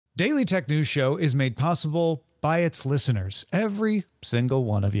Daily Tech News Show is made possible by its listeners, every single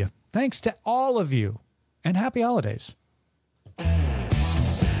one of you. Thanks to all of you, and happy holidays.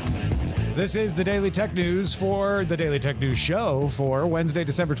 This is the Daily Tech News for the Daily Tech News Show for Wednesday,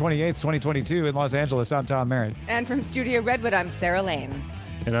 December 28th, 2022 in Los Angeles. I'm Tom Merritt. And from Studio Redwood, I'm Sarah Lane.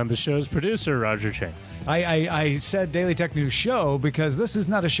 And I'm the show's producer, Roger Chang. I said Daily Tech News Show because this is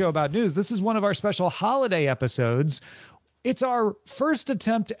not a show about news. This is one of our special holiday episodes. It's our first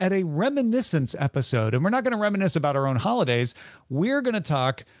attempt at a reminiscence episode, and we're not going to reminisce about our own holidays. We're going to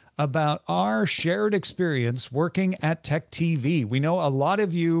talk about our shared experience working at TechTV. We know a lot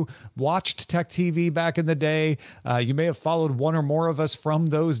of you watched TechTV back in the day. You may have followed one or more of us from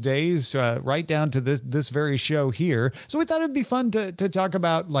those days, right down to this very show here. So we thought it'd be fun to talk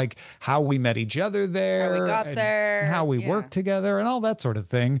about like how we met each other there, how we got there, how we worked together, and all that sort of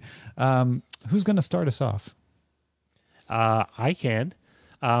thing. Who's going to start us off? I can.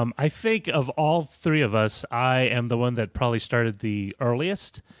 I think of all three of us, I am the one that probably started the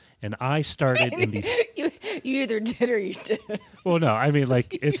earliest. And I started in these. You either did or you didn't. Well, no, I mean,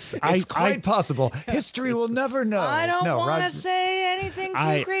 like it's quite possible. History will never know. I don't want to say anything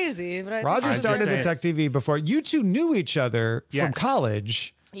too crazy, but Roger started at TechTV before. You two knew each other from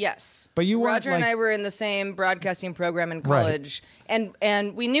college. Yes, but you weren't. Roger and I were in the same broadcasting program in college, and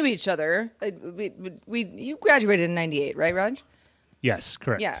we knew each other. You graduated in '98, right, Raj? Yes,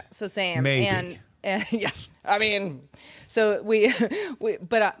 correct. Yeah, so same. Maybe. And yeah, I mean, so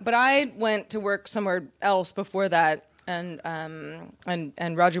but I went to work somewhere else before that, and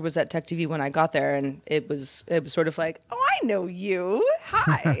Roger was at TechTV when I got there, and it was sort of like, oh, I know you,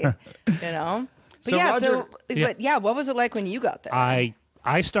 hi, you know. But what was it like when you got there?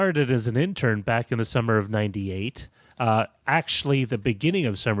 I started as an intern back in the summer of '98. Actually, the beginning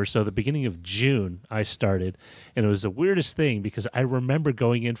of summer, so the beginning of June, I started, and it was the weirdest thing because I remember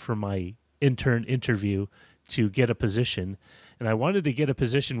going in for my intern interview to get a position, and I wanted to get a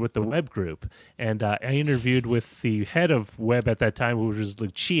position with the web group, and I interviewed with the head of web at that time, which was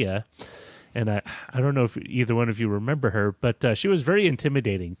Lucia, and I don't know if either one of you remember her, but she was very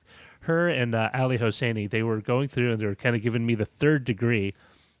intimidating. Her and Ali Hosseini, they were going through and they were kind of giving me the third degree,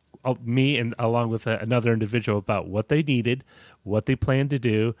 me and along with another individual, about what they needed, what they planned to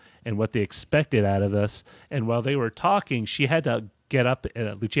do, and what they expected out of us. And while they were talking, she had to get up.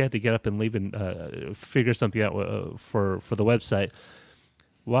 Lucia had to get up and leave and figure something out for the website.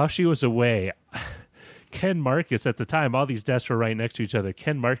 While she was away, Ken Marcus, at the time, all these desks were right next to each other.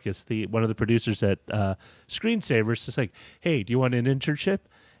 Ken Marcus, one of the producers at Screensavers, is like, "Hey, do you want an internship?"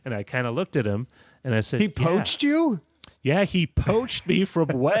 And I kind of looked at him and I said, "He poached you?" Yeah, he poached me from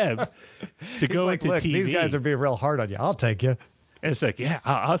web to go into Look, TV. These guys are being real hard on you. I'll take you. And it's like, yeah,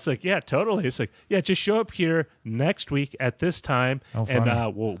 I was like, yeah, totally. It's like, yeah, just show up here next week at this time,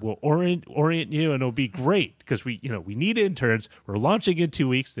 and we'll orient you, and it'll be great because we need interns. We're launching in 2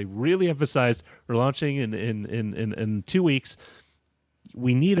 weeks. They really emphasized we're launching in 2 weeks.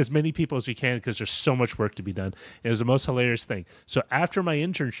 We need as many people as we can because there's so much work to be done. It was the most hilarious thing. So after my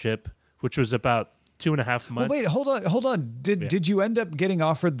internship, which was about 2.5 months. Well, wait, hold on. Did you end up getting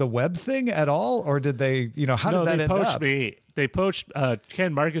offered the web thing at all, or did they? How did that end up? No, they poached me. They poached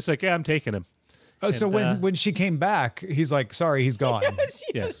Ken Marcus. Like, yeah, I'm taking him. Oh, so when she came back, he's like, sorry, he's gone.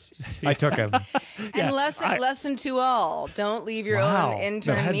 Yes. I took him. And lesson to all: don't leave your own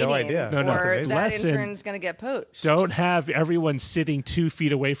intern I had meeting, no idea. or that intern's going to get poached. Don't have everyone sitting 2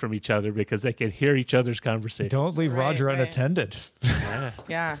 feet away from each other because they can hear each other's conversation. Don't leave Roger unattended.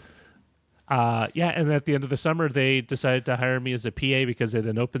 Yeah. And at the end of the summer, they decided to hire me as a PA because at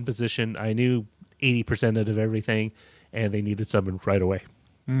an open position, I knew 80% of everything, and they needed someone right away.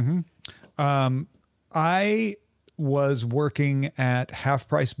 Mm-hmm. I was working at Half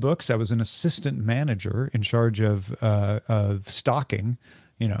Price Books. I was an assistant manager in charge of stocking.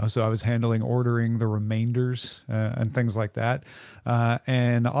 So I was ordering the remainders and things like that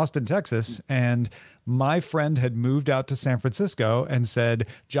in Austin, Texas. And my friend had moved out to San Francisco and said,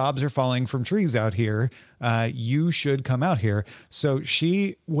 jobs are falling from trees out here. You should come out here. So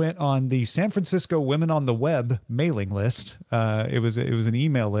she went on the San Francisco Women on the Web mailing list. It was an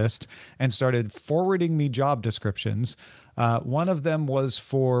email list, and started forwarding me job descriptions. One of them was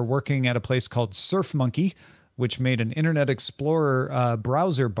for working at a place called Surf Monkey, which made an Internet Explorer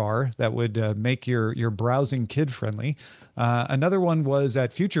browser bar that would make your browsing kid-friendly. Another one was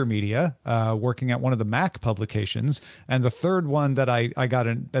at Future Media, working at one of the Mac publications. And the third one that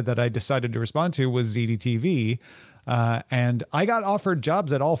I decided to respond to was ZDTV. And I got offered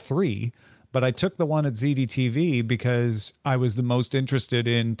jobs at all three, but I took the one at ZDTV because I was the most interested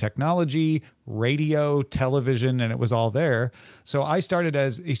in technology, radio, television, and it was all there. So I started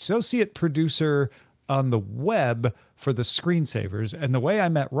as associate producer on the web for the screensavers. And the way I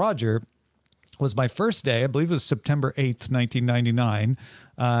met Roger was my first day, I believe it was September 8th, 1999.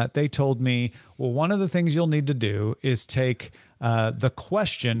 They told me, well, one of the things you'll need to do is take the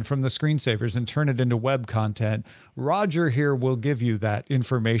question from the screensavers and turn it into web content. Roger here will give you that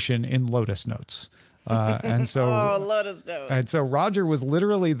information in Lotus Notes. And so, Lotus Notes. And so Roger was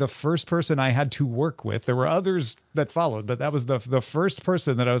literally the first person I had to work with. There were others that followed, but that was the first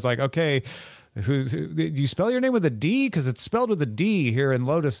person that I was like, okay, do you spell your name with a D? Because it's spelled with a D here in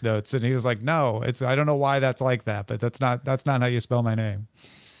Lotus Notes. And he was like, no, I don't know why that's like that, but that's not how you spell my name.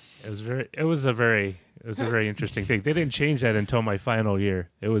 It was a very interesting thing. They didn't change that until my final year.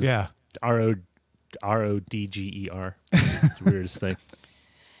 It was RODGER. It's the weirdest thing.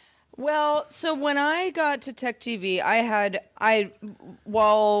 Well, so when I got to TechTV,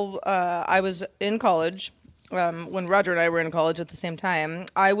 while I was in college, when Roger and I were in college at the same time,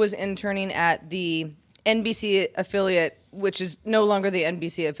 I was interning at the NBC affiliate, which is no longer the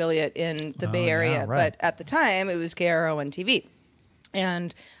NBC affiliate in the Bay Area, yeah, right. but at the time it was KRON TV.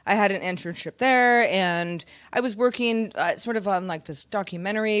 And I had an internship there, and I was working sort of on like this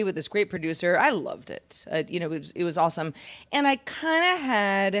documentary with this great producer. I loved it. It was awesome. And I kind of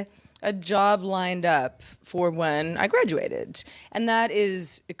had a job lined up for when I graduated. And that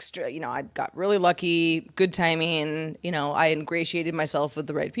is extra, I got really lucky, good timing, I ingratiated myself with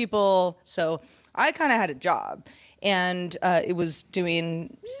the right people. So I kind of had a job, and it was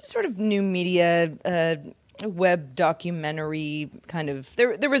doing sort of new media, web documentary kind of.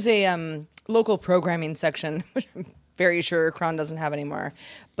 There was a local programming section, which I'm very sure Cron doesn't have anymore.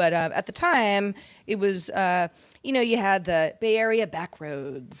 But at the time, it was, you had the Bay Area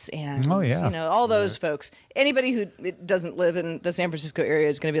Backroads and, all those folks. Anybody who doesn't live in the San Francisco area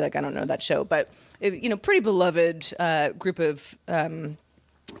is going to be like, I don't know that show. But, pretty beloved group of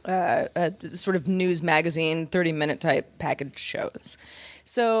sort of news magazine, 30-minute type package shows.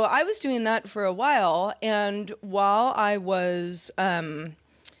 So I was doing that for a while, and while I was doing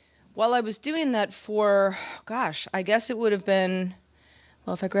that for, I guess it would have been,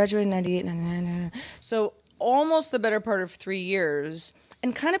 well, if I graduated in 98, 99, so almost the better part of 3 years,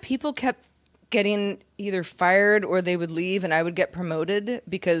 and kind of people kept getting either fired or they would leave, and I would get promoted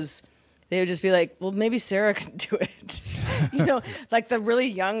because they would just be like, well, maybe Sarah can do it. Like the really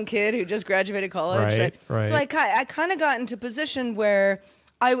young kid who just graduated college. Right. So I kind of got into a position where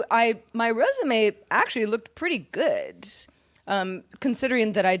my resume actually looked pretty good,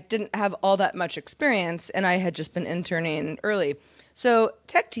 considering that I didn't have all that much experience and I had just been interning early. So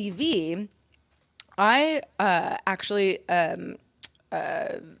TechTV, I actually I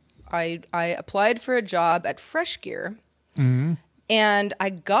applied for a job at Fresh Gear. Mm-hmm. And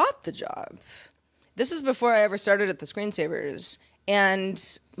I got the job. This is before I ever started at the Screensavers. And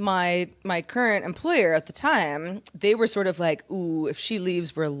my current employer at the time, they were sort of like, ooh, if she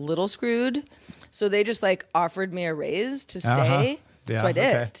leaves, we're a little screwed. So they just like offered me a raise to stay. Yeah, so I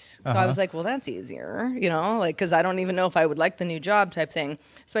did. okay. So I was like, well, that's easier, because I don't even know if I would like the new job type thing.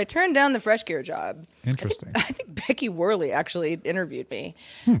 So I turned down the Fresh Gear job. Interesting. I think Becky Worley actually interviewed me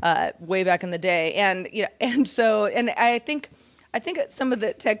way back in the day. And I think some of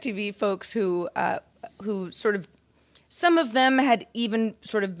the TechTV folks who sort of, some of them had even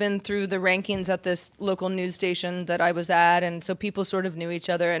sort of been through the rankings at this local news station that I was at, and so people sort of knew each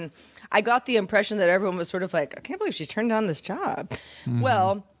other. And I got the impression that everyone was sort of like, I can't believe she turned down this job. Mm-hmm.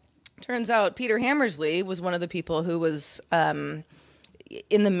 Well, turns out Peter Hammersley was one of the people who was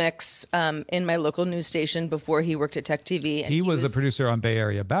in the mix in my local news station before he worked at TechTV. And he was a producer on Bay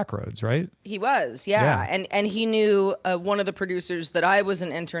Area Backroads, right? He was, yeah. And he knew one of the producers that I was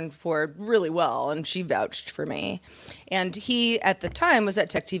an intern for really well, and she vouched for me. And he, at the time, was at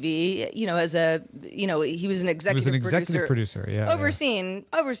TechTV, as a, he was an executive producer,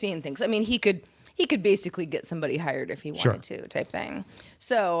 overseeing things. I mean, he could basically get somebody hired if he wanted to, type thing.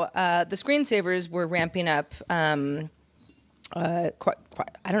 So the Screensavers were ramping up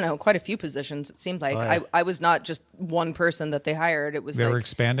quite a few positions. It seemed like I was not just one person that they hired. It was they were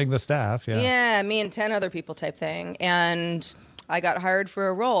expanding the staff. Yeah, me and 10 other people type thing. And I got hired for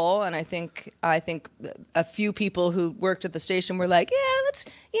a role, and I think a few people who worked at the station were like, yeah, let's,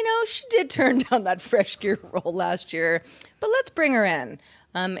 she did turn down that Fresh Gear role last year, but let's bring her in.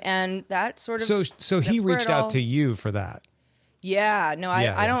 And that sort of so he reached out to you for that. Yeah, no,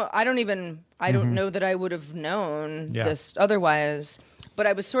 I don't know that I would have known this otherwise, but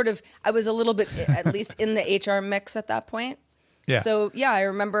I was a little bit, at least in the HR mix at that point. Yeah. So yeah, I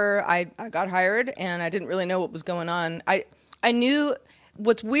remember I got hired and I didn't really know what was going on. I knew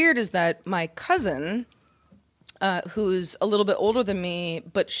what's weird is that my cousin, who's a little bit older than me,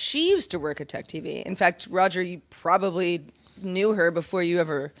 but she used to work at TechTV. In fact, Roger, you probably knew her before you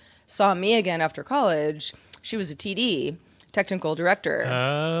ever saw me again after college. She was a TD, technical director.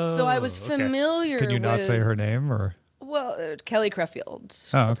 Oh, so I was familiar. Can you not say her name or? Well, Kelly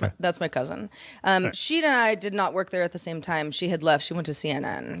Creffield. Oh, okay. That's my cousin. She and I did not work there at the same time. She had left. She went to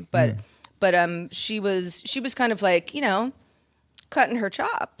CNN. But she was kind of like, cutting her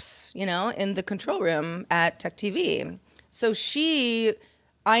chops, in the control room at TechTV. So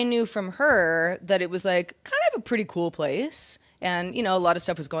I knew from her that it was like kind of a pretty cool place. And, a lot of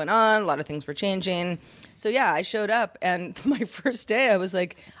stuff was going on. A lot of things were changing. So yeah, I showed up and my first day I was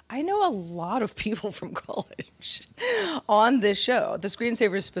like, I know a lot of people from college on this show, the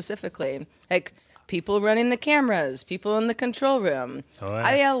Screensavers specifically, like people running the cameras, people in the control room. Oh,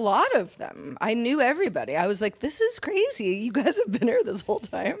 yeah. A lot of them. I knew everybody. I was like, this is crazy. You guys have been here this whole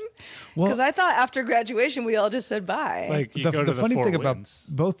time? Because I thought after graduation, we all just said bye. Like The funny thing about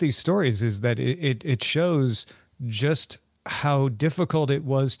both these stories is that it shows just how difficult it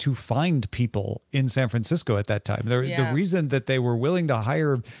was to find people in San Francisco at that time. The reason that they were willing to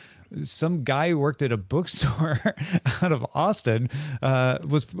hire some guy who worked at a bookstore out of Austin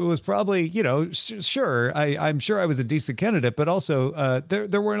was probably, sure. I'm sure I was a decent candidate, but also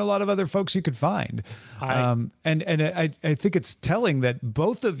there weren't a lot of other folks you could find. And I think it's telling that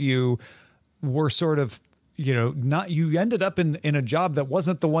both of you were sort of, you ended up in a job that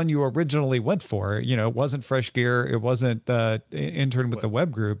wasn't the one you originally went for. It wasn't Fresh Gear. It wasn't intern with the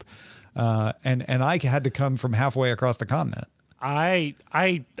web group. And I had to come from halfway across the continent. I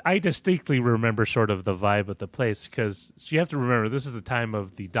distinctly remember sort of the vibe of the place because you have to remember this is the time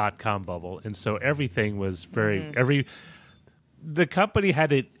of the .com bubble, and so everything was very the company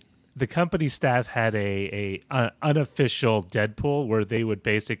had it. The company staff had a unofficial Deadpool where they would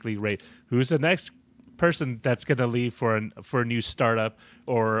basically rate who's the next person that's going to leave for a new startup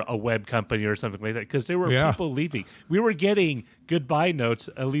or a web company or something like that, because there were people leaving. We were getting goodbye notes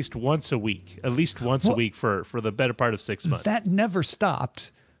at least once a week for the better part of 6 months. That never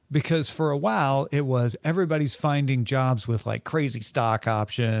stopped, because for a while it was everybody's finding jobs with like crazy stock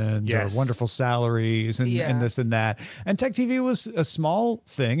options or wonderful salaries and this and that. And TechTV was a small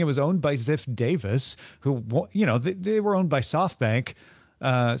thing. It was owned by Ziff Davis, who, they were owned by SoftBank.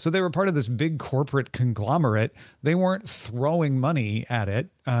 So they were part of this big corporate conglomerate. They weren't throwing money at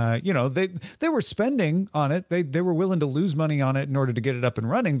it. They were spending on it. They were willing to lose money on it in order to get it up and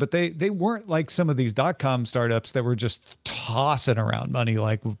running. But they weren't like some of these .com startups that were just tossing around money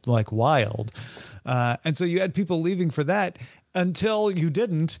like wild. And so you had people leaving for that until you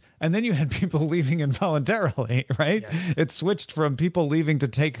didn't. And then you had people leaving involuntarily, right? Yes. It switched from people leaving to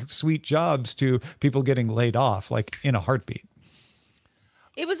take sweet jobs to people getting laid off like in a heartbeat.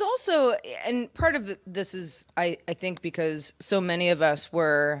 It was also, and part of this is, I think, because so many of us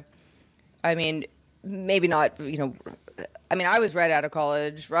were, maybe not, I was right out of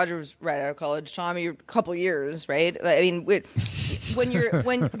college. Roger was right out of college. Tom, you're a couple years, right? When you're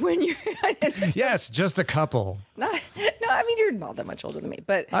yes, just a couple. You're not that much older than me,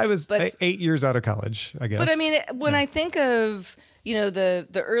 but I was 8 years out of college, I guess. But when I think of,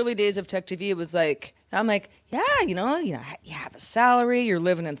 the early days of TechTV, it was like, I'm like, you have a salary, you're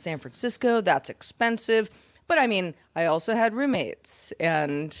living in San Francisco, that's expensive. But I also had roommates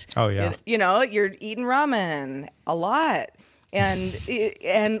and, you're eating ramen a lot. And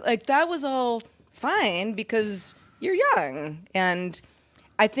like that was all fine because you're young. And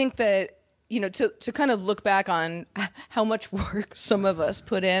I think that, to kind of look back on how much work some of us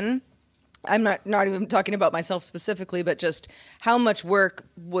put in, I'm not even talking about myself specifically, but just how much work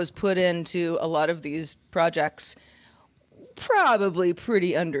was put into a lot of these projects. Probably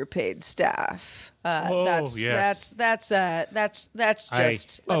pretty underpaid staff. That's just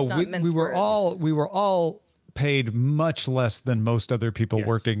we were all paid much less than most other people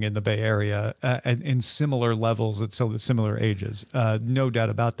working in the Bay Area and in similar levels at similar ages. No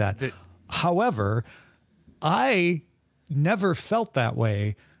doubt about that. However, I never felt that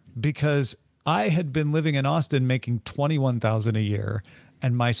way, because I had been living in Austin making $21,000 a year,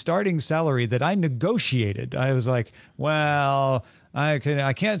 and my starting salary that I negotiated, I was like, well, I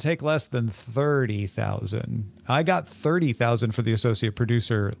can't take less than $30,000. I got $30,000 for the associate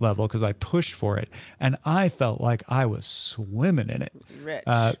producer level because I pushed for it, and I felt like I was swimming in it. Rich.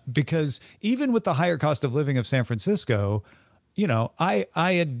 Because even with the higher cost of living of San Francisco, I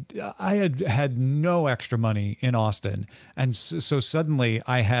had no extra money in Austin. And so suddenly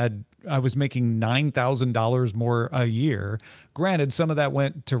I had I was making $9,000 more a year. Granted, some of that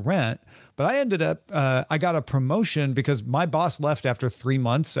went to rent, but I ended up, I got a promotion because my boss left after 3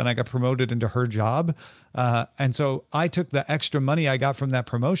 months and I got promoted into her job. And so I took the extra money I got from that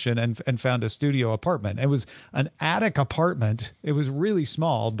promotion and found a studio apartment. It was an attic apartment. It was really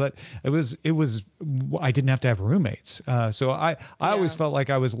small, but I didn't have to have roommates. So I always felt like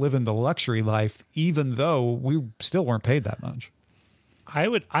I was living the luxury life, even though we still weren't paid that much.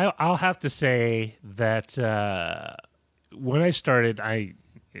 I'll have to say that when I started, I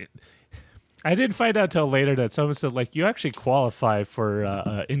didn't find out till later that someone said, like, you actually qualify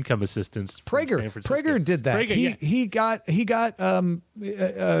for income assistance. Prager did that. Prager, he got.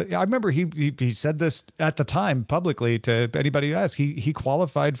 I remember he said this at the time publicly to anybody who asked. He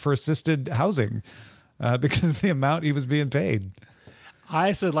qualified for assisted housing because of the amount he was being paid.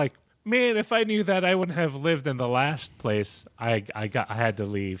 I said, like, man, if I knew that, I wouldn't have lived in the last place. I had to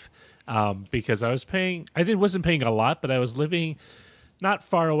leave because I was paying. Wasn't paying a lot, but I was living not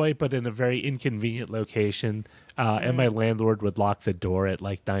far away, but in a very inconvenient location. And my landlord would lock the door at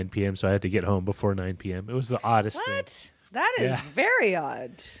like 9 p.m., so I had to get home before 9 p.m. It was the oddest thing. What? That is very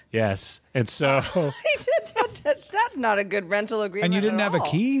odd. Yes. And so... That's not a good rental agreement. And you didn't have a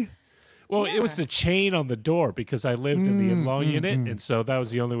key? Well, it was the chain on the door because I lived in the in-law unit, and so that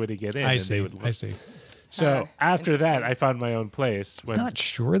was the only way to get in. I see. So after that, I found my own place. Not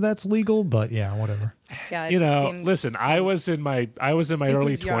sure that's legal, but yeah, whatever. Yeah, listen, I was in my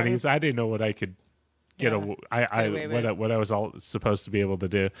early 20s. I didn't know what I could get what I was all supposed to be able to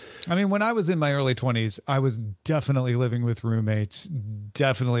do. I mean, when I was in my early 20s, I was definitely living with roommates,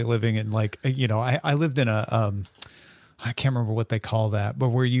 definitely living in like, I lived in a I can't remember what they call that, but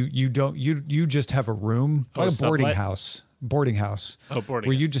where you just have a room, like a boarding house.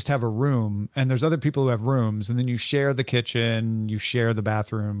 Where you just have a room and there's other people who have rooms, and then you share the kitchen, you share the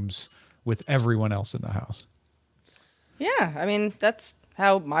bathrooms with everyone else in the house. Yeah, I mean, that's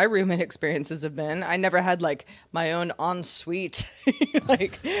how my roommate experiences have been. I never had like my own ensuite,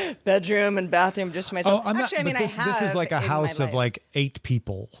 like bedroom and bathroom just to myself. This is like a house of like 8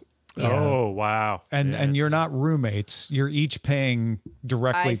 people. Yeah. Oh, wow. And you're not roommates. You're each paying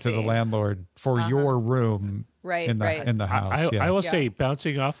directly to the landlord for your room in the house. I will say,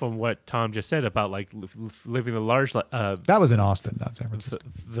 bouncing off on what Tom just said about like living the large... that was in Austin, not San Francisco.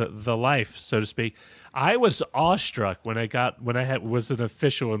 The life, so to speak. I was awestruck when I was an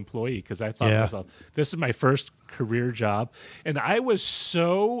official employee because I thought to myself, this is my first career job. And I was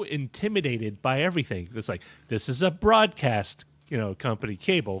so intimidated by everything. It's like, this is a broadcast company,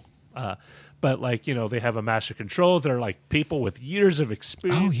 cable. But like, they have a master control. They're like people with years of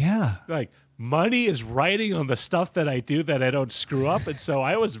experience. Oh, yeah. Like money is writing on the stuff that I do that I don't screw up. And so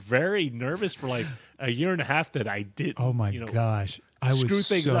I was very nervous for like a year and a half that I didn't. Oh, my gosh. I screw was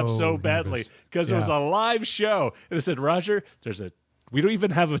things up so badly because it was a live show. And I said, Roger, we don't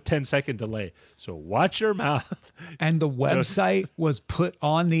even have a 10-second delay. So watch your mouth. And the website was put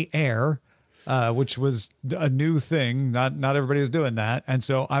on the air. Which was a new thing. Not everybody was doing that. And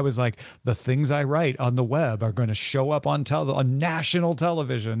so I was like, the things I write on the web are going to show up on national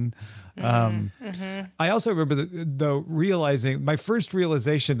television. I also remember though realizing my first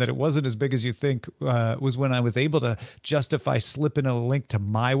realization that it wasn't as big as you think was when I was able to justify slipping a link to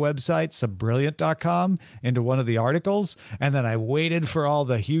my website, subbrilliant.com, into one of the articles. And then I waited for all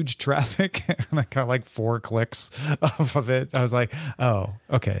the huge traffic and I got like 4 clicks off of it. I was like, oh,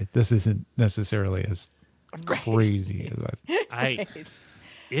 okay, this isn't necessarily as crazy as I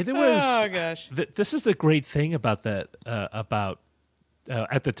It was. Oh gosh. This is the great thing about that.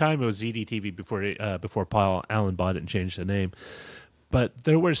 At the time, it was ZDTV before Paul Allen bought it and changed the name. But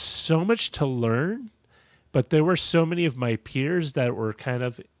there was so much to learn. But there were so many of my peers that were kind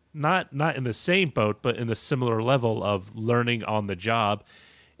of not in the same boat, but in a similar level of learning on the job.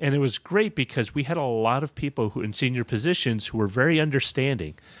 And it was great because we had a lot of people who in senior positions who were very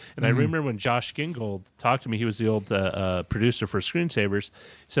understanding. And I remember when Josh Gingold talked to me, he was the old producer for Screensavers. He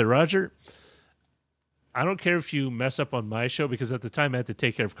said, Roger, I don't care if you mess up on my show, because at the time I had to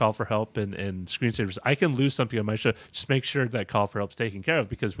take care of Call for Help and Screensavers. I can lose something on my show. Just make sure that Call for Help's taken care of,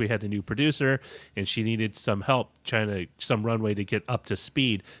 because we had a new producer and she needed some help some runway to get up to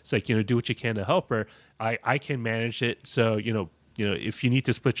speed. It's like, do what you can to help her. I can manage it. So, if you need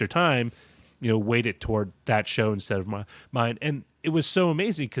to split your time, weight it toward that show instead of mine. And it was so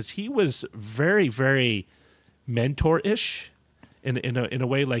amazing because he was very, very mentor-ish in a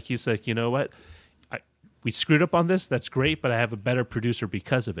way. Like, he's like, you know what? We screwed up on this. That's great, but I have a better producer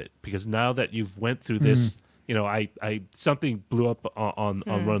because of it. Because now that you've went through this, I something blew up on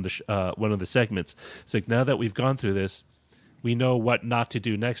one of the segments. It's like, now that we've gone through this, we know what not to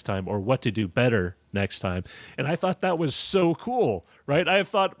do next time or what to do better next time. And I thought that was so cool, right? I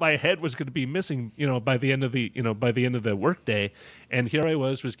thought my head was going to be missing, by the end of the workday. And here I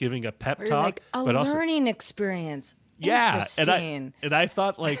was giving a pep talk, like a but learning experience. yeah, Interesting. and I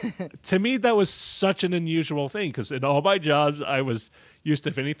thought, like, to me that was such an unusual thing, because in all my jobs I was used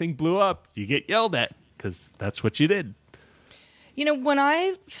to, if anything blew up, you get yelled at because that's what you did. When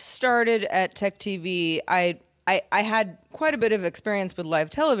I started at TechTV, I had quite a bit of experience with live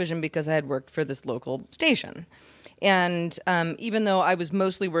television because I had worked for this local station. And even though I was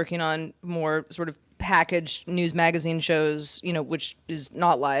mostly working on more sort of packaged news magazine shows, which is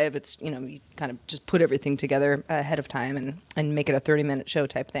not live, it's, you kind of just put everything together ahead of time and make it a 30-minute show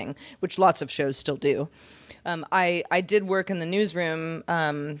type thing, which lots of shows still do. I did work in the newsroom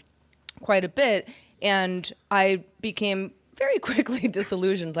quite a bit, and I became very quickly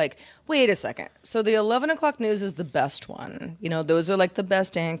disillusioned. Like, wait a second. So the 11 o'clock news is the best one. Those are like the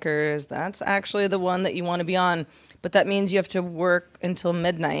best anchors. That's actually the one that you want to be on. But that means you have to work until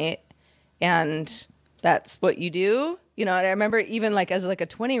midnight, and that's what you do. And I remember even like as like a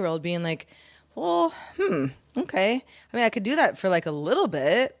 20-year-old being like, well, okay. I mean, I could do that for like a little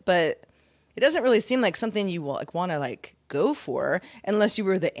bit, but it doesn't really seem like something you want to like go for unless you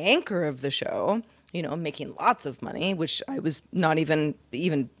were the anchor of the show, making lots of money, which I was not even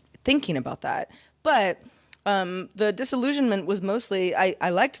thinking about that. But the disillusionment was mostly, I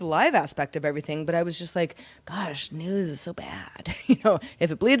liked the live aspect of everything, but I was just like, gosh, news is so bad.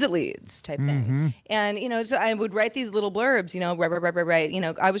 If it bleeds, it leads type thing. And, so I would write these little blurbs,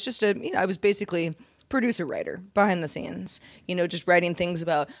 right. I was just I was basically producer writer behind the scenes, just writing things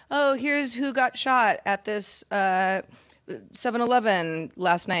about, oh, here's who got shot at this 7-Eleven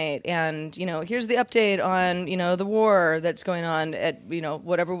last night, and here's the update on the war that's going on at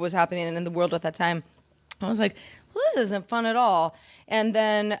whatever was happening in the world at that time. I was like, well, this isn't fun at all. And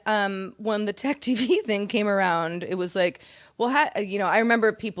then when the TechTV thing came around, it was like, well, I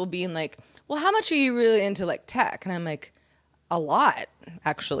remember people being like, well, how much are you really into like tech? And I'm like, a lot,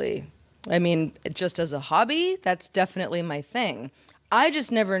 actually. I mean, just as a hobby, that's definitely my thing. I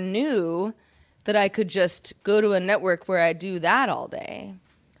just never knew that I could just go to a network where I do that all day.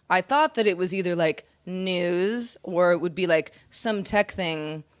 I thought that it was either like news or it would be like some tech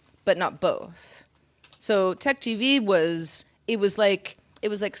thing, but not both. So TechTV was like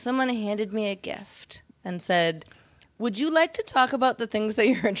someone handed me a gift and said, would you like to talk about the things that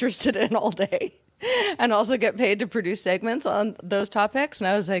you're interested in all day and also get paid to produce segments on those topics? And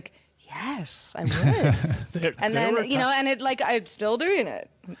I was like, yes, I would. And then, and it like, I'm still doing it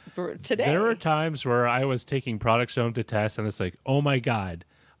today. There were times where I was taking products home to test, and it's like, oh my God,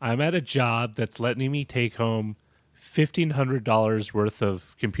 I'm at a job that's letting me take home $1,500 worth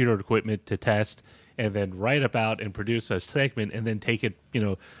of computer equipment to test and then write about and produce a segment and then take it,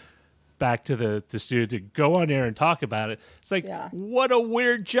 back to the studio to go on air and talk about it. It's like, What a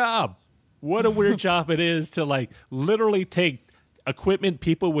weird job. What a weird job it is to like literally take equipment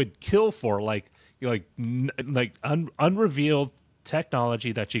people would kill for, unrevealed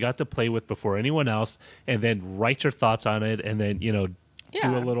technology that you got to play with before anyone else, and then write your thoughts on it, and then do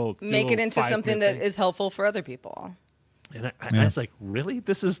a little make it into something that is helpful for other people. And I was like, really?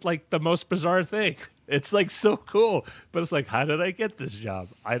 This is like the most bizarre thing. It's like so cool, but it's like, how did I get this job?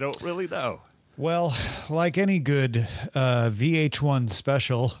 I don't really know. Well, like any good VH1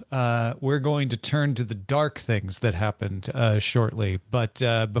 special, we're going to turn to the dark things that happened shortly. But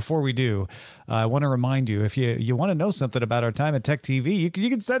before we do, I want to remind you, if you want to know something about our time at Tech TV, you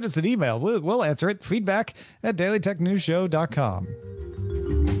can send us an email. We'll answer it. feedback@dailytechnewsshow.com.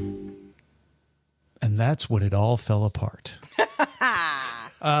 And that's when it all fell apart.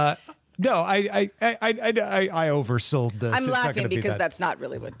 No, I oversold this. I'm laughing because that's not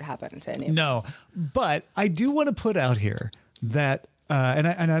really what happened to any of us. But I do want to put out here that, and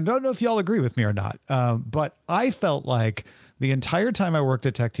I don't know if y'all agree with me or not, but I felt like the entire time I worked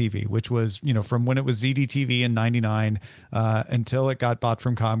at Tech TV, which was, from when it was ZDTV in 99 until it got bought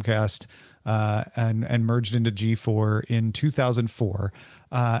from Comcast and merged into G4 in 2004,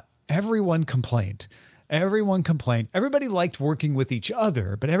 everyone complained. Everybody liked working with each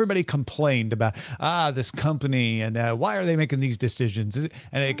other, but everybody complained about, this company and why are they making these decisions? And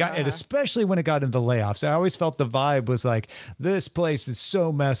and especially when it got into layoffs, I always felt the vibe was like, this place is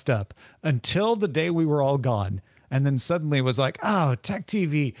so messed up until the day we were all gone. and then suddenly was like, oh, Tech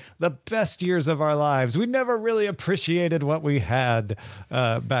TV, the best years of our lives. We never really appreciated what we had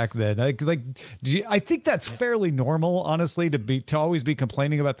back then. I think that's fairly normal, honestly, to always be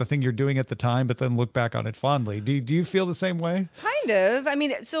complaining about the thing you're doing at the time, but then look back on it fondly. Do you feel the same way? Kind of. I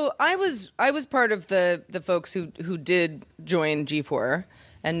mean, so I was part of the folks who did join G4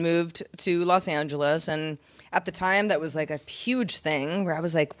 and moved to Los Angeles. And at the time, that was like a huge thing where I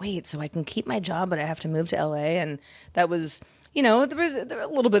was like, wait, so I can keep my job, but I have to move to LA. And that was, there was a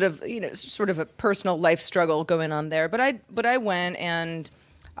little bit of, sort of a personal life struggle going on there. But I went and,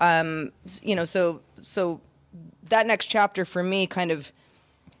 so that next chapter for me kind of,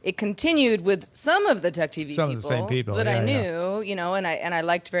 it continued with some of the Tech TV of the same people that I knew, and I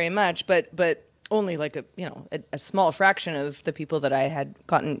liked very much, but only like a small fraction of the people that I had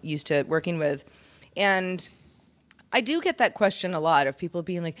gotten used to working with. And I do get that question a lot of people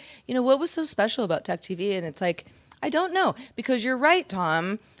being like, what was so special about Tech TV? And it's like, I don't know, because you're right,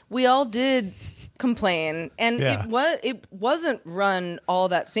 Tom. We all did complain, and it wasn't run all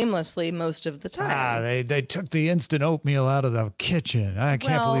that seamlessly most of the time. They took the instant oatmeal out of the kitchen. I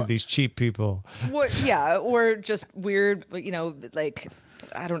can't believe these cheap people. Or just weird, like,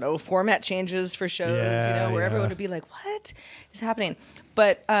 I don't know, format changes for shows, where everyone would be like, what is happening?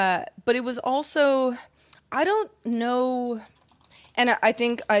 But it was also, I don't know. And I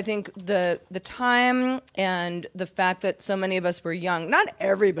think the time and the fact that so many of us were young, not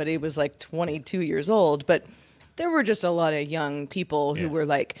everybody was like 22 years old, but there were just a lot of young people who were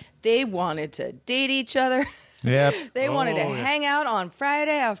like, they wanted to date each other. Yep. They wanted to hang out on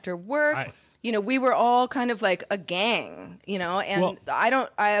Friday after work. We were all kind of like a gang, and I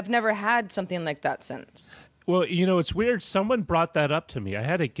have never had something like that since. Well, it's weird. Someone brought that up to me. I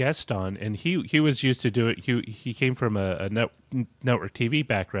had a guest on, and he was used to do it. He came from a network TV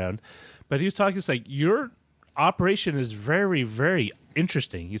background, but he was talking. It's like, your operation is very, very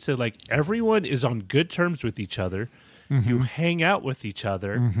interesting. He said, like, everyone is on good terms with each other. Mm-hmm. You hang out with each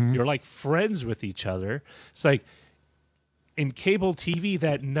other. Mm-hmm. You're like friends with each other. It's like, in cable TV,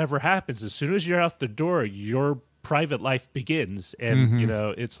 that never happens. As soon as you're out the door, your private life begins, and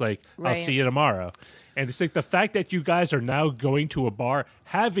it's like, I'll see you tomorrow. And it's like the fact that you guys are now going to a bar,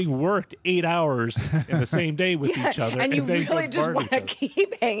 having worked 8 hours in the same day with each other, and you really just want to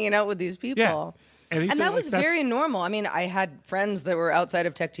keep hanging out with these people. Yeah. And that was very normal. I mean, I had friends that were outside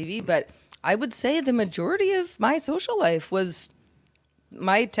of Tech TV, but I would say the majority of my social life was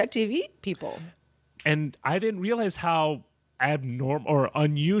my Tech TV people. And I didn't realize how abnormal or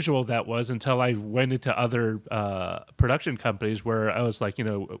unusual that was until I went into other production companies where I was like,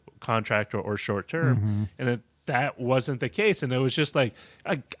 contract or short term, and that wasn't the case. And it was just like,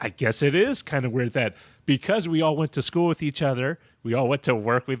 I guess it is kind of weird that because we all went to school with each other, we all went to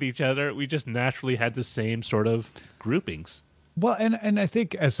work with each other, we just naturally had the same sort of groupings. Well, and I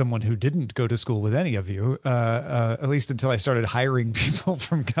think as someone who didn't go to school with any of you, at least until I started hiring people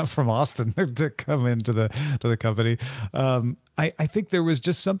from Austin to come into the company, I think there was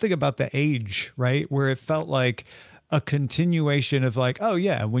just something about the age, right, where it felt like a continuation of like, oh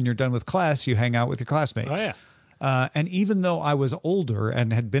yeah, when you're done with class, you hang out with your classmates. Oh yeah. And even though I was older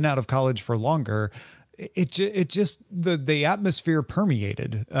and had been out of college for longer, it just the atmosphere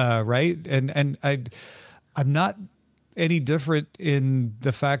permeated, right, and I'm not any different in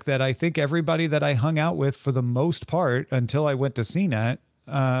the fact that I think everybody that I hung out with for the most part until I went to CNET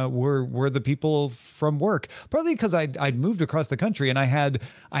were the people from work, partly because I'd moved across the country and I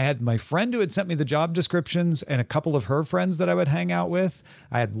had my friend who had sent me the job descriptions and a couple of her friends that I would hang out with.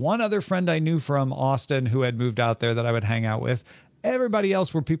 I had one other friend I knew from Austin who had moved out there that I would hang out with. Everybody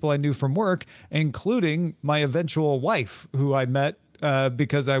else were people I knew from work, including my eventual wife, who I met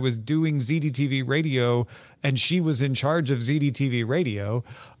because I was doing ZDTV radio and she was in charge of ZDTV radio.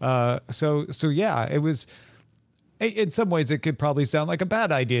 So yeah, it was, in some ways it could probably sound like a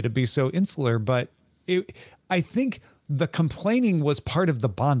bad idea to be so insular, but I think the complaining was part of the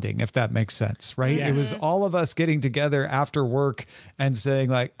bonding, if that makes sense, right? Yeah. It was all of us getting together after work and saying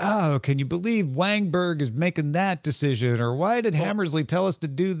like, oh, can you believe Wangberg is making that decision? Or why did Hammersley tell us to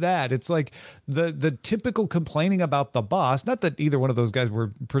do that? It's like the typical complaining about the boss, not that either one of those guys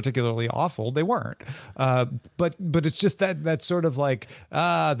were particularly awful. They weren't. But it's just that sort of like,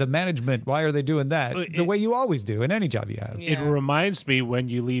 the management, why are they doing that? The way you always do in any job you have. It reminds me when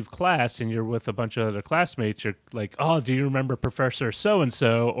you leave class and you're with a bunch of other classmates, you're like, oh, do you remember Professor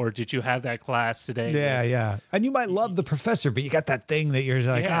so-and-so, or did you have that class today? Yeah. And you might love the professor, but you got that thing that you're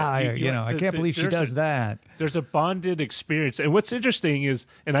like, I can't believe she does that. There's a bonded experience. And what's interesting is,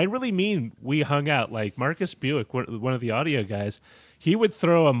 and I really mean we hung out, like Marcus Buick, one of the audio guys, he would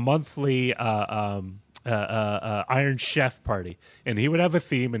throw a monthly Iron Chef party, and he would have a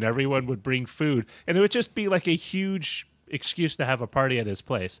theme, and everyone would bring food, and it would just be like a huge excuse to have a party at his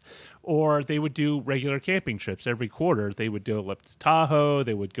place. Or they would do regular camping trips every quarter. They would go up to Tahoe.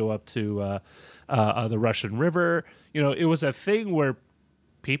 They would go up to the Russian River. It was a thing where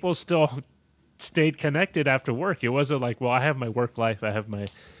people still stayed connected after work. It wasn't like, well, I have my work life, I have my.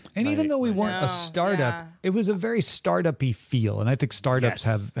 And even though we weren't a startup, it was a very startup-y feel. And I think startups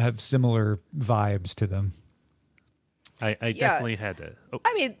have similar vibes to them. I definitely had to. Oh.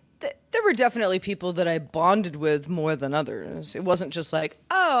 I mean, there were definitely people that I bonded with more than others. It wasn't just like,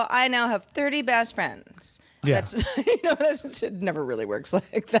 oh, I now have 30 best friends. Yeah. It never really works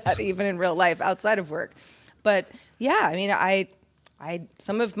like that, even in real life, outside of work. But yeah, I mean, I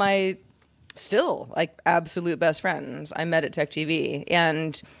some of my still like absolute best friends I met at TechTV,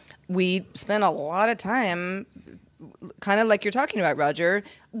 and we spent a lot of time kind of like you're talking about, Roger,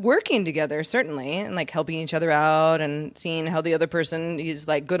 working together, certainly, and like helping each other out and seeing how the other person is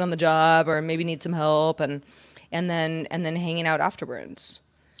like good on the job or maybe needs some help, and then hanging out afterwards.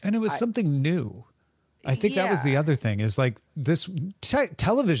 And it was something new. I think that was the other thing, is like this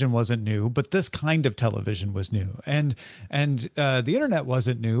television wasn't new, but this kind of television was new. And the internet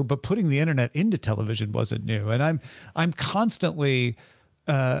wasn't new, but putting the internet into television wasn't new. And I'm constantly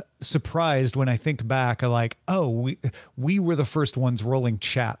surprised when I think back, like, oh, we were the first ones rolling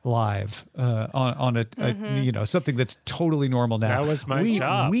chat live on something that's totally normal now. That was my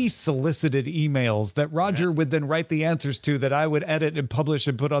job. We solicited emails that Roger would then write the answers to, that I would edit and publish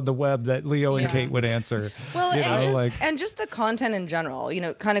and put on the web, that Leo and Kate would answer. Well, and just the content in general,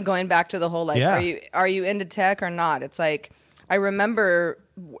 kind of going back to the whole, like, are you into tech or not? It's like, I remember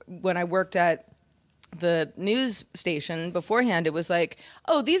when I worked at the news station beforehand, it was like,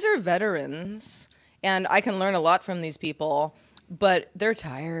 oh, these are veterans and I can learn a lot from these people, but they're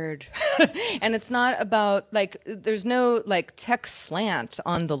tired. And it's not about, like, there's no like tech slant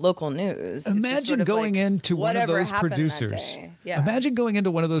on the local news. Imagine going into one of those producers. Imagine going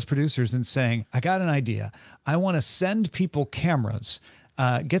into one of those producers and saying, I got an idea. I want to send people cameras,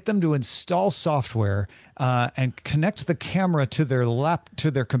 get them to install software, and connect the camera to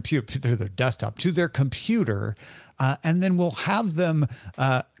their computer, to their desktop, to their computer, and then we'll have them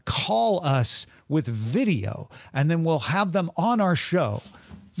call us with video, and then we'll have them on our show.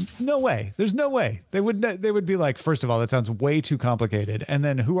 No way. There's no way. They would be like, first of all, that sounds way too complicated. And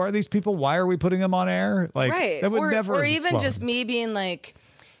then, who are these people? Why are we putting them on air? Like, right. That would never. Or even just me being like,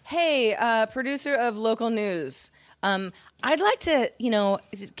 hey, producer of local news, I'd like to,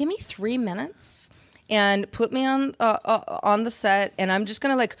 give me 3 minutes and put me on the set, and I'm just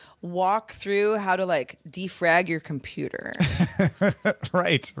gonna like walk through how to like defrag your computer.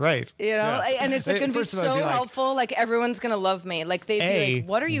 Right. And it's gonna be so helpful. Like, everyone's gonna love me. Like, they'd be like,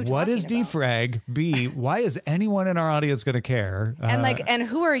 "What are you? What is talking defrag? About? B, why is anyone in our audience gonna care? And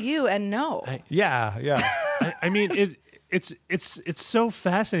who are you? And no. I mean, it's so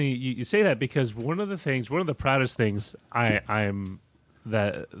fascinating you say that, because one of the proudest things I am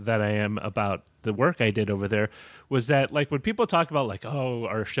about the work I did over there was that, like, when people talk about, like, oh,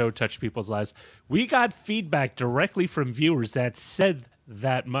 our show touched people's lives, we got feedback directly from viewers that said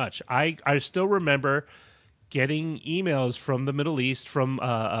that much. I still remember getting emails from the Middle East, from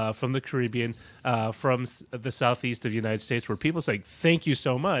the Caribbean, from the southeast of the United States, where people say, thank you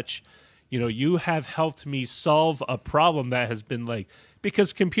so much. You have helped me solve a problem that has been, like,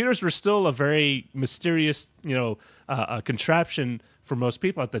 because computers were still a very mysterious, contraption for most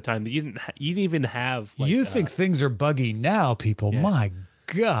people at the time. You didn't even have. Like, you think things are buggy now, people? Yeah. My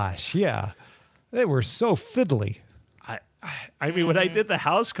gosh, yeah, they were so fiddly. I mean, when I did the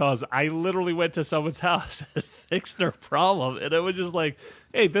house calls, I literally went to someone's house and fixed their problem, and it was just like,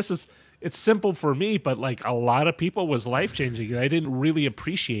 hey, it's simple for me, but like a lot of people was life changing, and I didn't really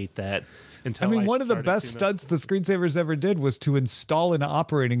appreciate that. One of the best stunts the Screensavers ever did was to install an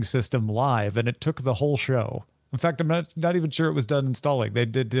operating system live, and it took the whole show. In fact, I'm not even sure it was done installing. They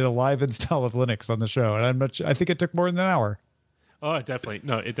did a live install of Linux on the show, and I'm not sure, I think it took more than an hour. Oh, it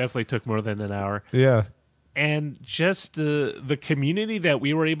definitely took more than an hour. Yeah. And just the community that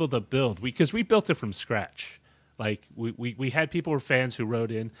we were able to build, because we built it from scratch. Like, we had people who were fans who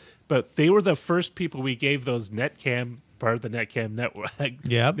wrote in, but they were the first people we gave those part of the Netcam network,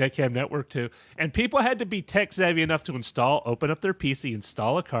 Netcam network to, and people had to be tech savvy enough to open up their PC,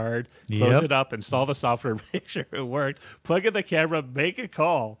 install a card, close it up, install the software, make sure it worked, plug in the camera, make a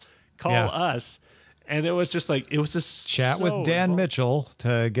call us, and it was just like, it was just chat with Dan Mitchell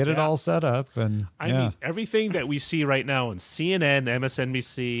to get it all set up. And I mean, everything that we see right now on CNN,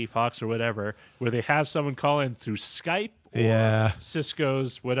 MSNBC, Fox, or whatever, where they have someone call in through Skype Yeah.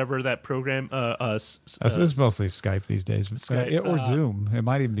 Cisco's, whatever that program. This is mostly Skype these days, but Skype, or Zoom. It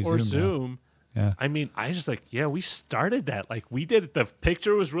might even be or Zoom. Zoom. Now. Yeah. I mean, I just like, yeah, we started that. Like, we did it. The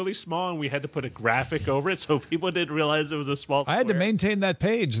picture was really small, and we had to put a graphic over it, so people didn't realize it was a small square. I had to maintain that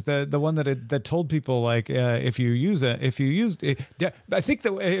page, the one that told people like if you use it, I think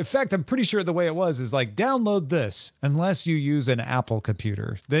in fact I'm pretty sure the way it was is like download this unless you use an Apple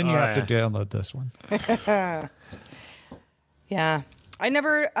computer, then you have to download this one. Yeah,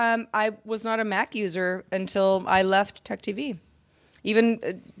 I was not a Mac user until I left TechTV.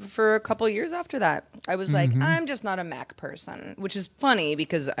 Even for a couple of years after that, I was like, I'm just not a Mac person, which is funny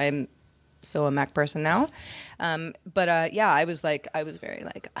because I'm so a Mac person now. But yeah, I was very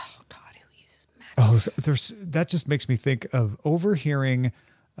like, oh God, who uses Mac? Oh, so that just makes me think of overhearing.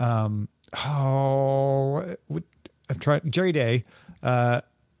 I'm trying Jerry Day,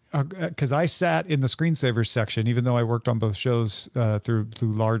 because I sat in the screensavers section, even though I worked on both shows through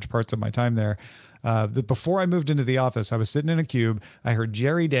large parts of my time there. Before I moved into the office, I was sitting in a cube. I heard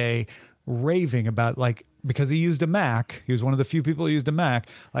Jerry Day raving about because he used a Mac. He was one of the few people who used a Mac.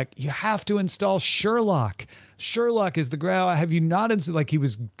 Like, you have to install Sherlock. Sherlock is the ground. Have you not installed? He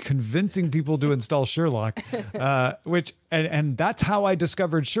was convincing people to install Sherlock, and that's how I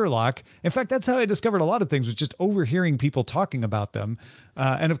discovered Sherlock. In fact, that's how I discovered a lot of things, was just overhearing people talking about them.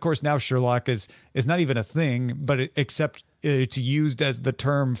 And of course, now Sherlock is not even a thing, but except it's used as the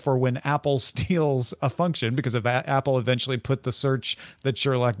term for when Apple steals a function, because of Apple eventually put the search that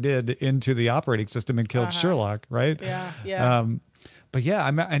Sherlock did into the operating system and killed Sherlock, right? Yeah. But yeah, I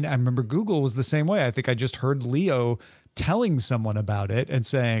remember Google was the same way. I think I just heard Leo telling someone about it and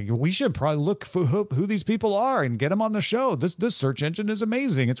saying, we should probably look for who these people are and get them on the show. This search engine is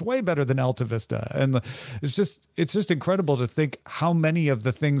amazing. It's way better than Alta Vista. And it's just incredible to think how many of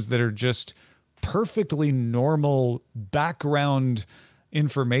the things that are just perfectly normal background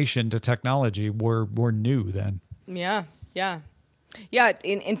information to technology were new then. Yeah.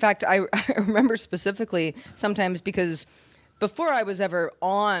 In fact, I remember specifically sometimes, because before I was ever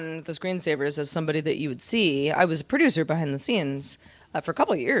on the screensavers as somebody that you would see, I was a producer behind the scenes for a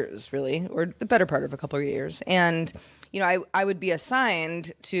couple of years, really, or the better part of a couple of years. And, I would be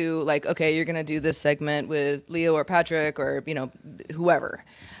assigned to okay, you're going to do this segment with Leo or Patrick or, whoever.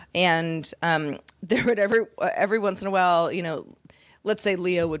 And there would every once in a while, let's say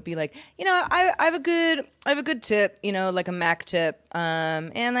Leo would be like, I have a good tip, like a Mac tip,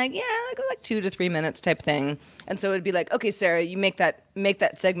 and 2 to 3 minutes type thing. And so it'd be like, okay, Sarah, you make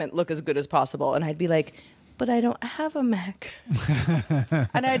that segment look as good as possible. And I'd be like, but I don't have a Mac,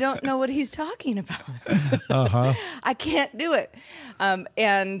 and I don't know what he's talking about. I can't do it.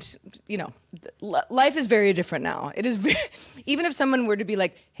 And life is very different now. It is even if someone were to be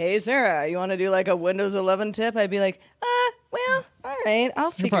like, hey, Sarah, you want to do a Windows 11 tip? I'd be like, well, all right,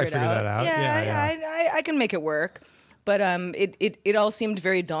 I'll figure it out. That out. Yeah. I can make it work. But it all seemed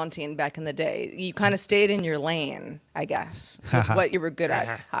very daunting back in the day. You kind of stayed in your lane, I guess, with what you were good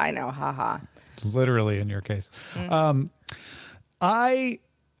at. I know, haha. Literally in your case. I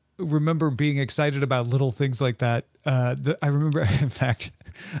remember being excited about little things like that. I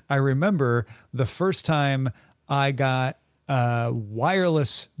remember the first time I got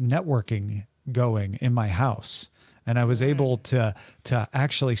wireless networking going in my house, and I was able to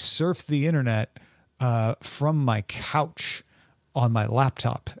actually surf the internet from my couch on my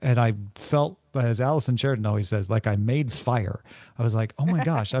laptop, and I felt, as Allison Sheridan always says, like I made fire. I was like, oh my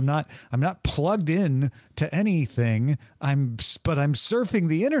gosh, I'm not plugged in to anything. But I'm surfing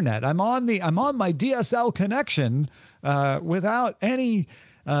the internet. I'm on my DSL connection without any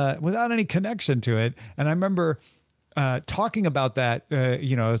connection to it. And I remember talking about that.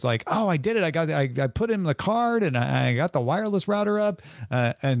 I was like, oh, I did it. I put in the card and I got the wireless router up.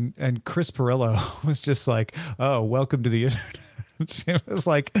 And Chris Perillo was just like, oh, welcome to the internet. It was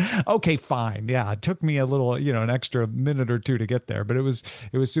like, okay, fine. Yeah. It took me a little, an extra minute or two to get there, but it was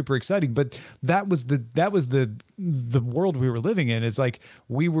super exciting. But that was the world we were living in. It's like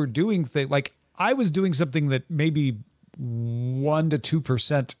we were doing things, like I was doing something that maybe 1% to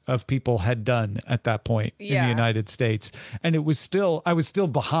 2% of people had done at that point in the United States. And I was still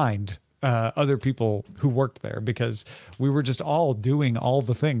behind other people who worked there, because we were just all doing all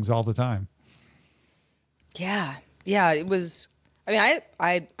the things all the time. Yeah. It was,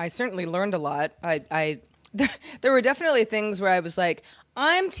 I certainly learned a lot. There were definitely things where I was like,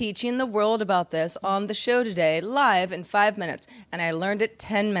 I'm teaching the world about this on the show today, live in 5 minutes. And I learned it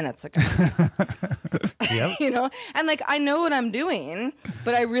 10 minutes ago. Yep. And I know what I'm doing,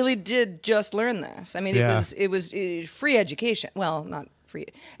 but I really did just learn this. It was free education. Well, not free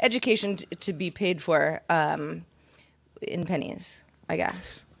education to be paid for. in pennies, I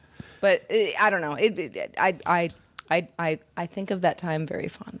guess. But I don't know. I think of that time very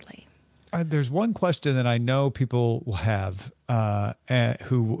fondly. There's one question that I know people will have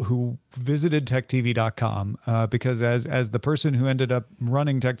who visited techtv.com because as the person who ended up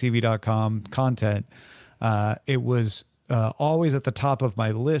running techtv.com content, it was always at the top of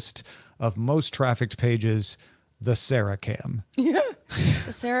my list of most trafficked pages, the Sarah Cam. Yeah,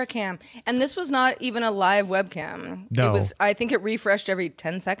 the Sarah Cam. And this was not even a live webcam. No. It was, I think it refreshed every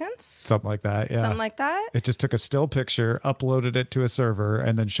 10 seconds. Something like that, yeah. Something like that. It just took a still picture, uploaded it to a server,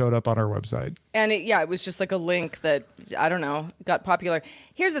 and then showed up on our website. And it was just like a link that, I don't know, got popular.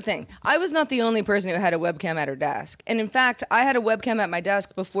 Here's the thing. I was not the only person who had a webcam at her desk. And in fact, I had a webcam at my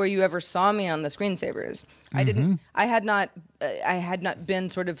desk before you ever saw me on the screensavers. I had not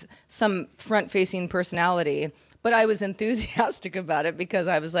been sort of some front-facing personality, but I was enthusiastic about it because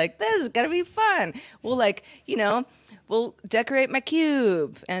I was like, this is going to be fun. We'll decorate my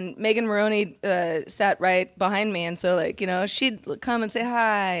cube. And Megan Maroney sat right behind me. And so, she'd come and say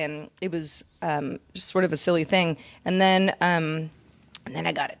hi. And it was just sort of a silly thing. And then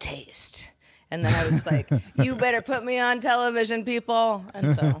I got a taste. And then I was like, you better put me on television, people.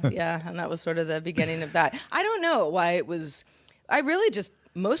 And so, yeah, and that was sort of the beginning of that. I don't know why it was, I really just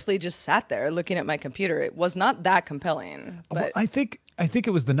mostly just sat there looking at my computer. It was not that compelling. But Well, I think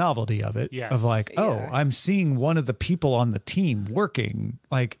it was the novelty of it, Yes. of like, oh, Yeah. I'm seeing one of the people on the team working.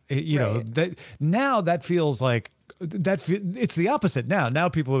 Like, know, Right. that now that feels like it's the opposite now. Now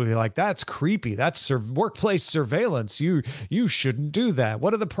people will be like, that's creepy. That's workplace surveillance. You shouldn't do that.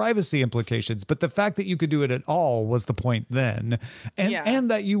 What are the privacy implications? But the fact that you could do it at all was the point then.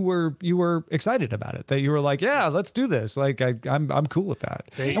 And that you were excited about it, that you were like, yeah, let's do this. Like I'm cool with that.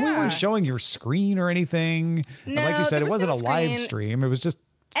 And we weren't showing your screen or anything. And No, like you said, there it was wasn't no a live screen. stream. It was just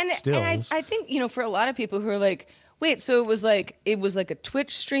stills. And I think, for a lot of people who are like, wait, so it was like a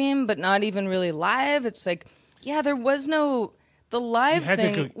Twitch stream, but not even really live. It's like, yeah, there was no the live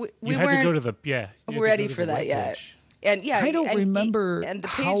thing. We had weren't to go to the you had to ready go to for the that web yet. page. And yeah, I don't remember And the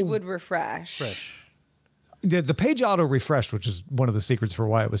how page would refresh. Fresh. The page auto refreshed, which is one of the secrets for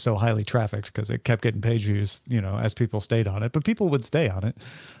why it was so highly trafficked, because it kept getting page views, as people stayed on it, but people would stay on it.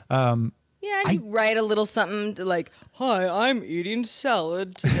 Yeah, and you write a little something to like, "Hi, I'm eating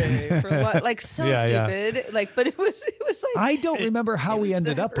salad today." For like so Yeah, yeah. stupid. Like, but it was like I don't remember how it we was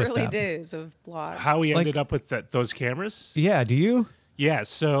ended the up with early them. days of blogs. How we ended up with those cameras? Yeah, do you? Yeah,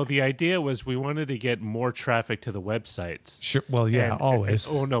 so the idea was we wanted to get more traffic to the websites. Sure. Well, yeah, always.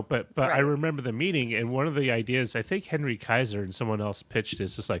 But I Right. remember the meeting, and one of the ideas, I think Henry Kaiser and someone else pitched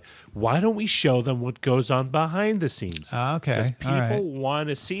this. It's like, why don't we show them what goes on behind the scenes? Okay, Because all right. people want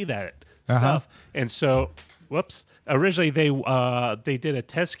to see that stuff. And so, originally they did a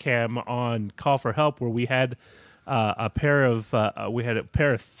test cam on Call for Help where we had a pair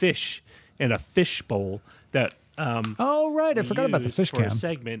of fish in a fish bowl that. Oh, right. I forgot about the used fish for cam. a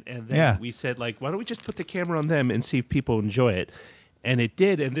segment, and then we said, like, why don't we just put the camera on them and see if people enjoy it? And it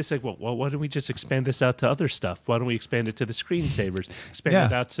did. And this like, well, why don't we just expand this out to other stuff? Why don't we expand it to the screensavers?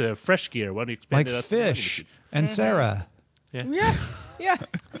 Expand it out to Fresh Gear? Why don't you expand Like it out Fish to and Sarah. Yeah.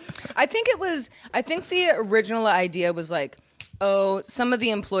 I think the original idea was like, oh, some of the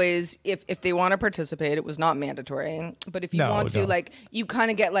employees, if they want to participate, it was not mandatory. But if you want to, like, you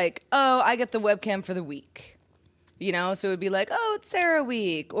kind of get like, oh, I get the webcam for the week. So it would be like, oh, it's Sarah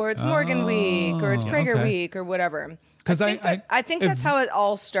week, or it's Morgan week, or it's Prager week, or whatever. Because I think that's how it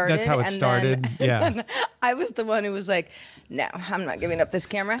all started. That's how it started. And I was the one who was like, no, I'm not giving up this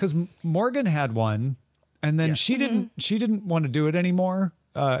camera. Because Morgan had one, and then she didn't want to do it anymore.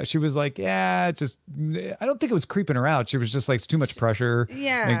 She was like, yeah, it's just, I don't think it was creeping her out. She was just like, it's too much pressure.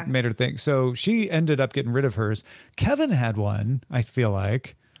 Yeah. Made her think. So she ended up getting rid of hers. Kevin had one, I feel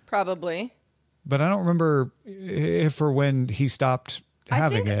like. Probably. But I don't remember if or when he stopped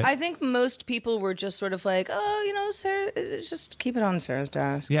having it. I think most people were just sort of like, oh, Sarah, just keep it on Sarah's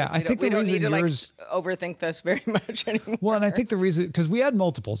desk. Yeah, I think we the don't reason need to yours- overthink this very much anymore. Well, and I think the reason, because we had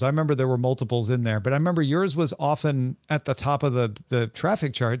multiples. I remember there were multiples in there, but I remember yours was often at the top of the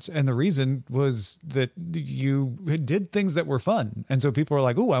traffic charts. And the reason was that you did things that were fun. And so people were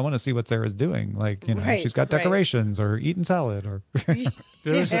like, ooh, I want to see what Sarah's doing. Like, Right, she's got decorations or eating salad or.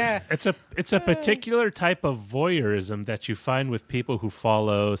 It's a particular type of voyeurism that you find with people who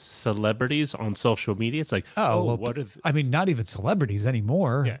follow celebrities on social media. It's like, what are I mean, not even celebrities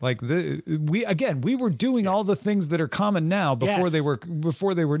anymore. Yeah. Like we were doing all the things that are common now before they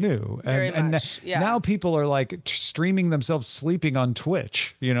were new. And now people are like streaming themselves sleeping on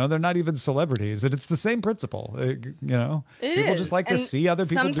Twitch. You know, they're not even celebrities, and it's the same principle. You know, people just like to see other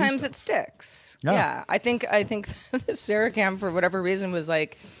people. Sometimes it sticks. Yeah. I think Sarah Cam, for whatever reason, was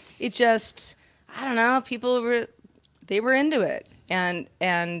like, it just, I don't know. People were into it, and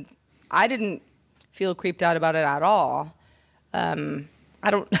I didn't feel creeped out about it at all. I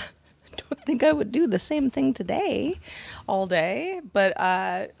don't think I would do the same thing today, all day.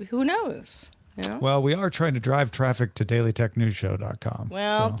 But who knows? You know? Well, we are trying to drive traffic to dailytechnewsshow.com.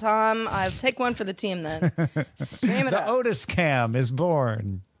 Well, so. Tom, I'll take one for the team then. Stream it up. The Otis Cam is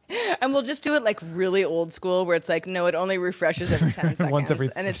born. And we'll just do it like really old school, where it's like, no, it only refreshes every 10 seconds. Once every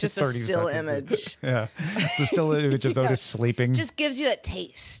and it's just a still seconds. image. Yeah. It's a still image of Otis sleeping. Just gives you a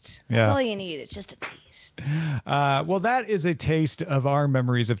taste. That's all you need. It's just a taste. Well, that is a taste of our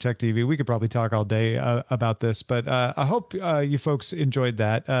memories of Tech TV. We could probably talk all day about this, but I hope you folks enjoyed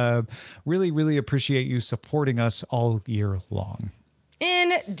that. Really, really appreciate you supporting us all year long.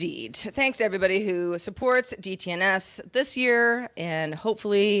 Indeed. Thanks to everybody who supports DTNS this year and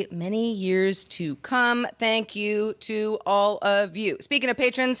hopefully many years to come. Thank you to all of you. Speaking of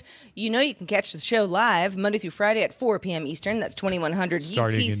patrons, you know you can catch the show live Monday through Friday at 4 p.m. Eastern. That's 2100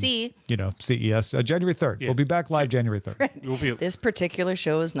 UTC. In, CES, January 3rd. Yeah. We'll be back live January 3rd. Right. This particular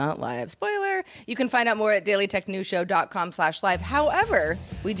show is not live. Spoiler. You can find out more at dailytechnewsshow.com/live. However,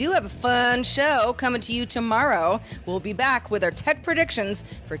 we do have a fun show coming to you tomorrow. We'll be back with our tech predictions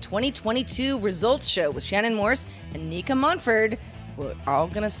for 2022 results show with Shannon Morse and Nika Montford. We're all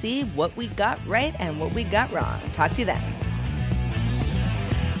going to see what we got right and what we got wrong. Talk to you then.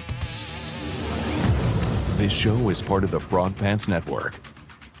 This show is part of the Frog Pants Network.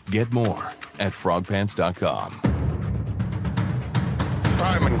 Get more at frogpants.com.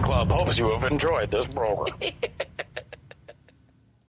 Diamond Club hopes you have enjoyed this program.